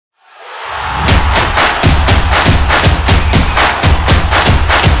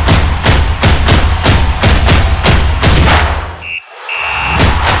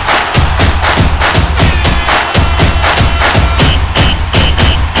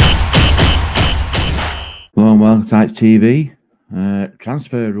Tykes TV.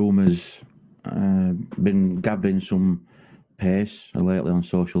 Transfer rumours been gathering some pace lately on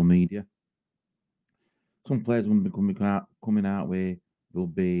social media. Some players will be coming out where they'll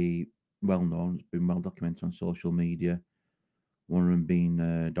be well known. It's been well documented on social media. One of them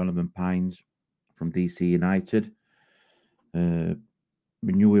being Donovan Pines from DC United. We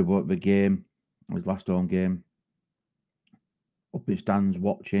knew about the game, his last home game. Up in stands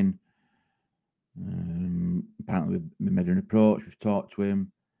watching. Apparently we made an approach, we've talked to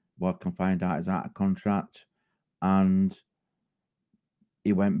him, what I can find out is out of contract, and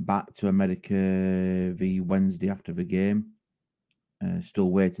he went back to America the Wednesday after the game.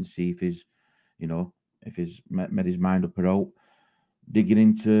 Still waiting to see if he's made his mind up or out. Digging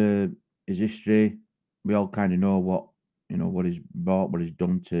into his history, we all kind of know what he's bought, what he's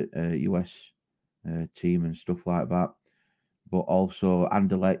done to US team and stuff like that. But also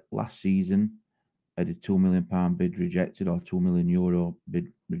Anderlecht last season had a £2 million bid rejected, or €2 million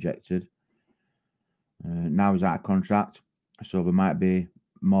bid rejected. Now he's out of contract, so there might be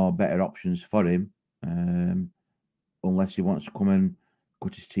more better options for him, unless he wants to come and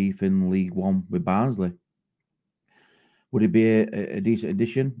cut his teeth in League One with Barnsley. Would he be a decent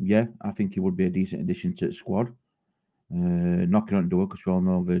addition? Yeah, I think he would be a decent addition to the squad. Knocking on the door, because we all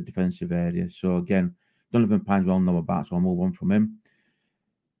know the defensive area. So again, Donovan Pines we all know about, so I'll move on from him.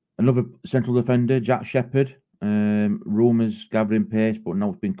 Another central defender, Jack Shepherd. Rumours gathering pace, but no,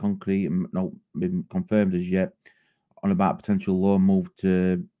 it's been concrete and not been confirmed as yet on about potential loan move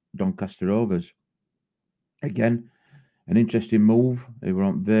to Doncaster Rovers. Again, an interesting move. They were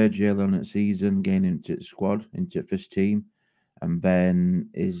on verge early on in the season, getting into the squad, into the first team, and then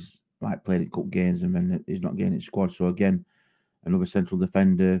is like playing at cup games, and then he's not getting in the squad. So again, another central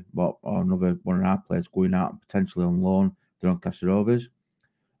defender, or another one of our players going out potentially on loan to Doncaster Rovers.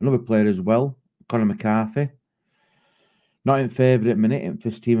 Another player as well, Conor McCarthy. Not in favour at the minute in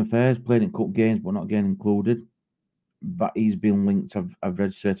first team affairs, playing in cup games but not getting included. But he's been linked, I've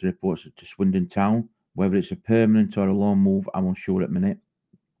read certain reports, to Swindon Town. Whether it's a permanent or a loan move, I'm unsure at the minute.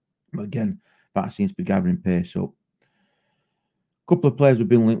 But again, that seems to be gathering pace up. A couple of players we've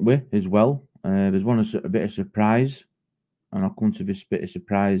been linked with as well. There's one a bit of surprise, and I'll come to this bit of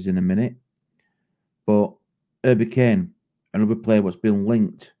surprise in a minute. But Herbie Kane, another player what's been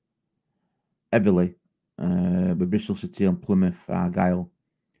linked heavily with Bristol City and Plymouth Argyle.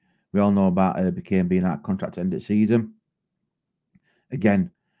 We all know about Herbie Kane being out of contract at the end of the season.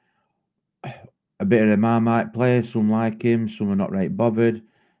 Again, a bit of a Marmite player. Some like him, some are not right bothered.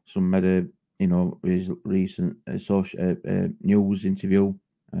 Some made his recent social news interview.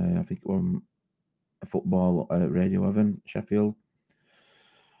 I think on a football radio event, Sheffield.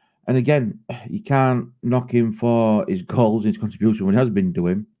 And again, you can't knock him for his goals, his contribution, what he has been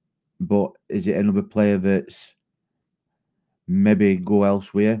doing. But is it another player that's maybe go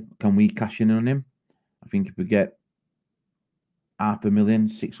elsewhere? Can we cash in on him? I think if we get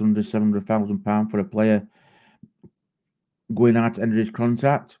 £500,000, £600,000, £700,000 for a player going out to end his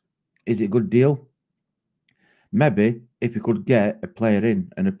contract, is it a good deal? Maybe if you could get a player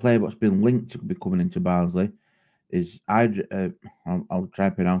in, and a player what's been linked to be coming into Barnsley is I'll try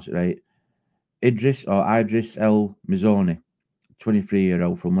and pronounce it right. Idris El Mizoni,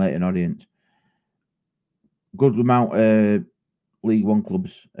 23-year-old from Leyton Orient. Good amount of League One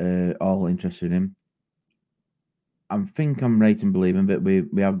clubs all interested in him. I think I'm right in believing that we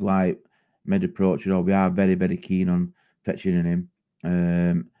have like made approaches, or we are very, very keen on fetching in him.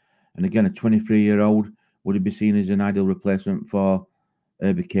 And again, a 23-year-old, would he be seen as an ideal replacement for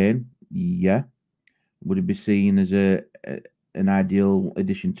Herbie Kane? Yeah. Would he be seen as an ideal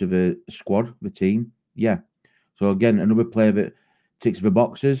addition to the squad, the team? Yeah. So again, another player that ticks the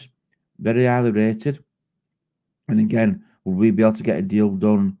boxes, very highly rated. And again, will we be able to get a deal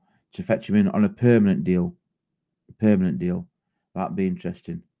done to fetch him in on a permanent deal? That'd be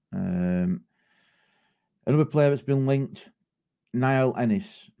interesting. Another player that's been linked, Niall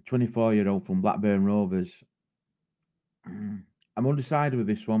Ennis, 24-year-old from Blackburn Rovers. I'm undecided with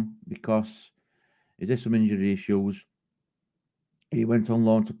this one because is there some injury issues? He went on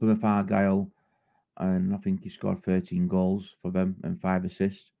loan to Plymouth Argyle, and I think he scored 13 goals for them and 5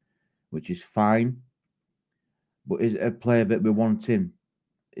 assists, which is fine. But is it a player that we want in?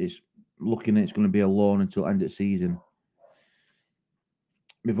 It's looking at it's going to be a loan until end of the season.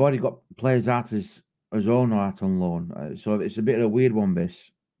 We've already got players out as own out on loan. So it's a bit of a weird one,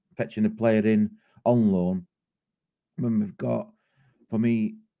 this. Fetching a player in on loan. When we've got, for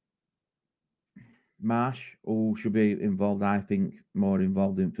me, Marsh, who should be involved, I think, more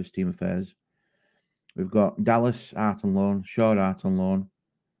involved in first team affairs. We've got Dallas out on loan, Shaw out on loan.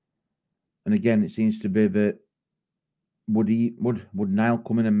 And again, it seems to be that would Niall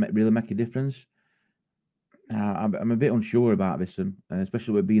come in and really make a difference? I'm a bit unsure about this, and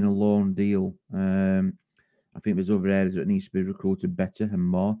especially with being a loan deal. I think there's other areas that needs to be recruited better and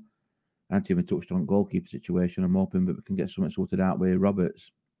more. I haven't even touched on goalkeeper situation. I'm hoping that we can get something sorted out with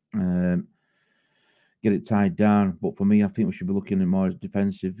Roberts, get it tied down. But for me, I think we should be looking at more as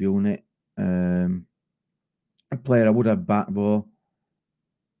defensive unit. A player I would have back though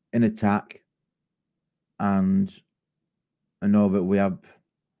in attack, and I know that we have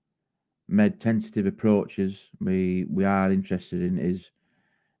made tentative approaches. We are interested in is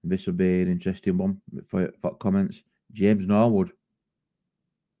this will be an interesting one for comments. James Norwood.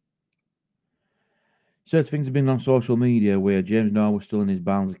 Certain things have been on social media where James Norwood was still in his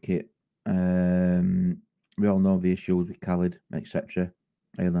Barnsley kit. We all know the issues with Khalid, etc.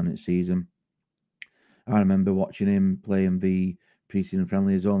 early on in the season. I remember watching him playing the pre-season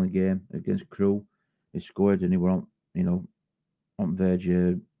friendly, his only game against Crewe. He scored and he were on verge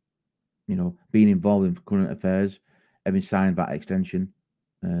of, being involved in current affairs, having signed that extension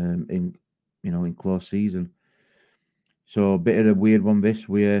in close season. So a bit of a weird one this,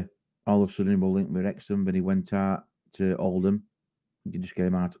 where all of a sudden he will link with Wrexham, then he went out to Oldham. You just get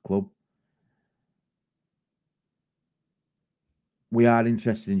him out of club. We are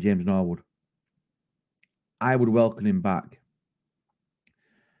interested in James Norwood. I would welcome him back.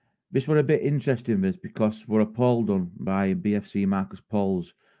 This was a bit interesting, this, because for a poll done by BFC Marcus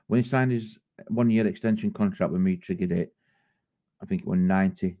Pauls, when he signed his 1-year extension contract when we triggered it, I think it was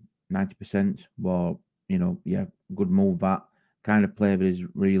 90%. Well, good move that. Kind of player that is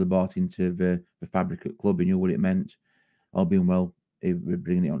really bought into the fabric at club. He knew what it meant. All being well, we're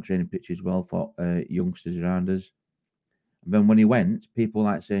bringing it on training pitch as well for youngsters around us. And then when he went, people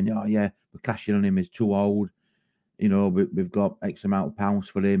like saying, "Oh yeah, we're cashing on him. He's too old. We've got X amount of pounds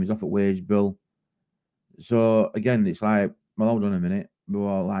for him. He's off at wage bill." So again, it's like, well, hold on a minute. We were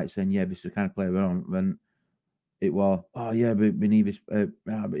all like saying, "Yeah, this is the kind of player we're on." Then it was, "Oh yeah, we need this.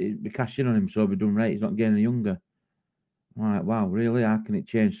 We're cashing on him, so we're doing right. He's not getting any younger." I'm like, wow, really? How can it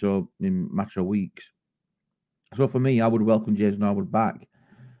change so in a matter of weeks? So for me, I would welcome James Norwood back.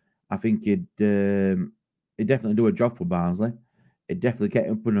 I think he'd definitely do a job for Barnsley. He'd definitely get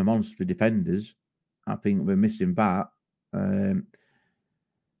up in the monster for defenders. I think we're missing that.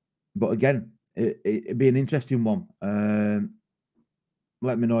 But again, it'd be an interesting one.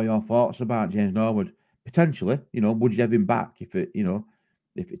 Let me know your thoughts about James Norwood. Potentially, would you have him back if it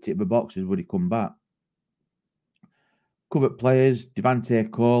ticked the boxes? Would he come back? Covered players, Devante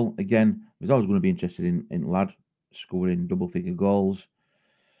Cole. Again, there's always going to be interested in lad scoring double-figure goals.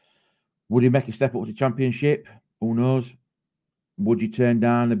 Would he make a step up to the Championship? Who knows? Would you turn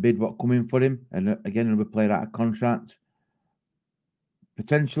down a bid what coming for him? And again, another player out of contract.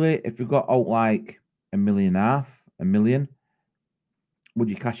 Potentially, if we got out like $1.5 million, would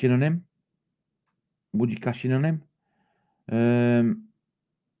you cash in on him?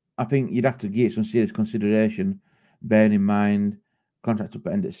 I think you'd have to give it some serious consideration, bearing in mind contract up at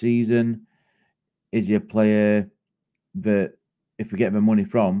the end of the season. Is he a player that, if we get the money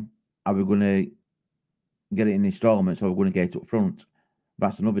from, are we going to get it in installments or are we going to get it up front?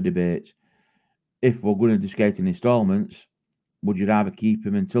 That's another debate. If we're going to just get it in installments, would you rather keep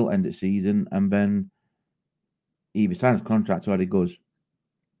him until end of the season and then either sign his contract or he goes?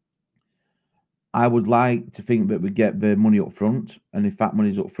 I would like to think that we get the money up front, and if that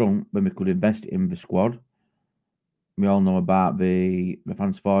money's up front, then we could invest it in the squad. We all know about the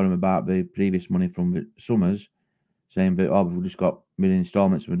fans forum about the previous money from the summers, saying that, oh, we've just got million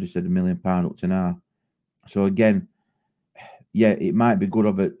installments, and we just said £1 million up to now. So again, yeah, it might be good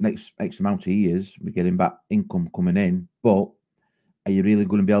over next X amount of years, we're getting back income coming in, but are you really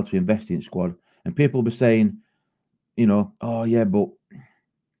going to be able to invest in squad? And people will be saying, oh yeah, but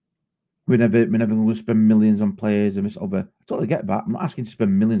we're never going to spend millions on players and this other. I totally get that. I'm not asking to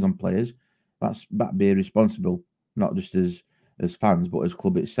spend millions on players. That'd be irresponsible, not just as fans, but as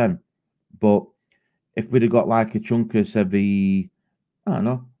club itself. But if we'd have got like a chunk of, say, I don't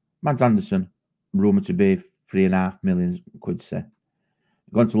know, Mads Anderson, rumoured to be £3.5 million, could say.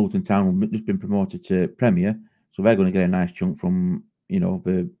 Gone to Luton Town, just been promoted to Premier, so they're going to get a nice chunk from,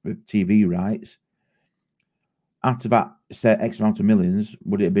 the TV rights. After that, say, X amount of millions,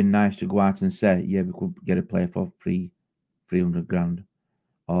 would it have been nice to go out and say, yeah, we could get a player for 300 grand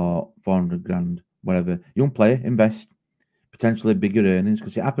or 400 grand, whatever. Young player, invest, potentially bigger earnings,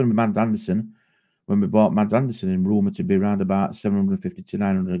 because it happened with Mads Anderson. When we bought Mads Anderson, in rumoured to be around about 750 to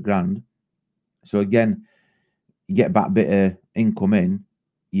 900 grand. So again, you get that bit of income in,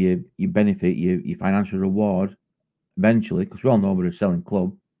 you benefit, your financial reward eventually, because we all know we're a selling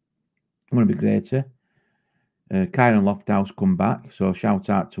club. I'm going to be greater. Kyron Lofthouse come back, so shout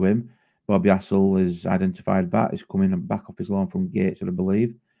out to him. Bobby Hassel has identified that. He's coming back off his loan from Gateshead, I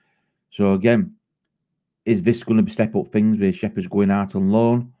believe. So again, is this going to step up things with Shepherd's going out on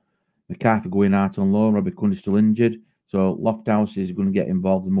loan, McCarthy going out on loan, Robbie Cundy's still injured, so Lofthouse is going to get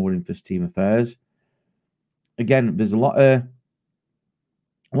involved more in first team affairs. Again, there's a lot of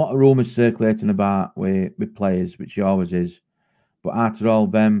rumours circulating about with players, which he always is. But after all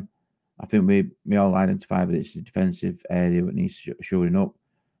them, I think we all identify that it's the defensive area that needs shoring up.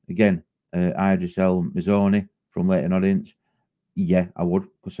 Again, Idrisel Mazzoni from Leighton Orient. Yeah, I would,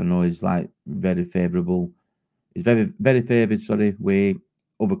 because I know he's like very favourable. He's very, very favoured, with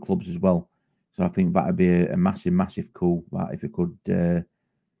other clubs as well. So I think that would be a massive, massive coup if we could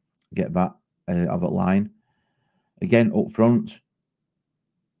get that of that line. Again, up front,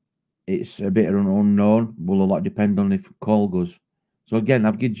 it's a bit of an unknown. Will a lot depend on if Cole goes. So again,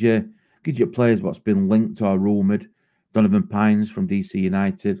 I've given you players what's been linked or rumoured. Donovan Pines from DC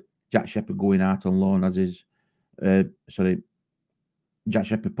United. Jack Shepherd going out on loan as is. Jack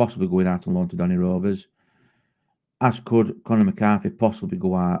Shepherd possibly going out on loan to Donny Rovers. As could Conor McCarthy possibly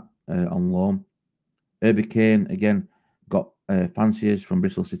go out on loan. Herbie Kane, again, got fanciers from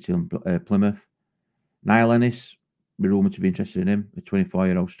Bristol City and Plymouth. Niall Ennis, be rumoured to be interested in him, a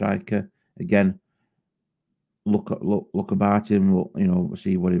 24-year-old striker. Again, look about him,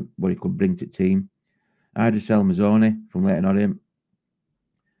 see what he could bring to the team. Idrisel Mazzoni from Leighton Orient.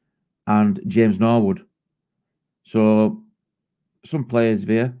 And James Norwood. So some players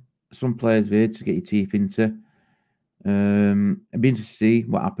there to get your teeth into. I'd be interested to see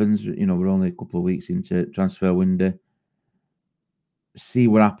what happens. We're only a couple of weeks into transfer window. See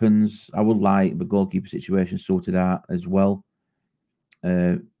what happens. I would like the goalkeeper situation sorted out as well.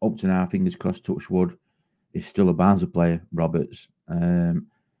 Up to now, fingers crossed, touch wood, is still a Barnsley player, Roberts,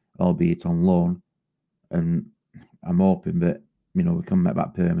 albeit on loan. And I'm hoping that, we can make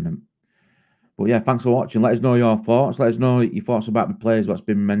that permanent. But yeah, thanks for watching. Let us know your thoughts. Let us know your thoughts about the players what's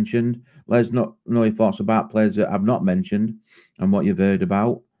been mentioned. Let us know your thoughts about players that I've not mentioned and what you've heard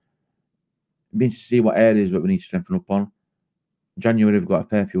about. It'd be interesting to see what areas that we need to strengthen up on. January, we've got a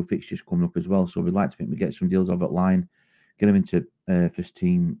fair few fixtures coming up as well, so we'd like to think we get some deals over that line, get them into first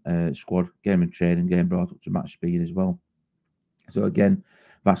team squad, get them in training, get them brought up to match speed as well. So again,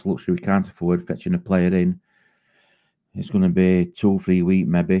 that's a luxury we can't afford, fetching a player in. It's going to be 2 or 3 weeks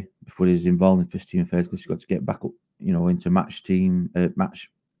maybe before he's involved in first team affairs, because he's got to get back up, into match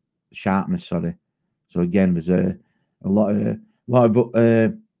sharpness. So again, there's a lot of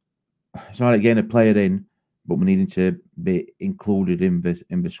it's not getting a player in, but we needing to be included in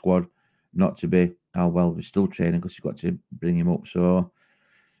the squad, not to be we're still training, because you've got to bring him up. So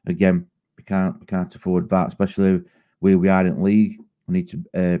again, we can't afford that, especially where we are in league. We need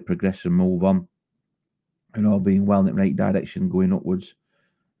to progress and move on, and all being well in the right direction, going upwards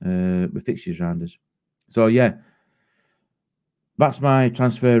with fixtures around us. So yeah, that's my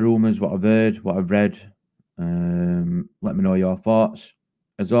transfer rumours, what I've heard, what I've read. Let me know your thoughts.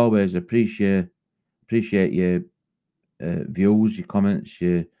 As always, appreciate your views, your comments,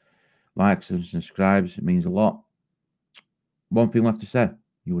 your likes and subscribes. It means a lot. One thing left to say,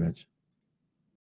 you Reds.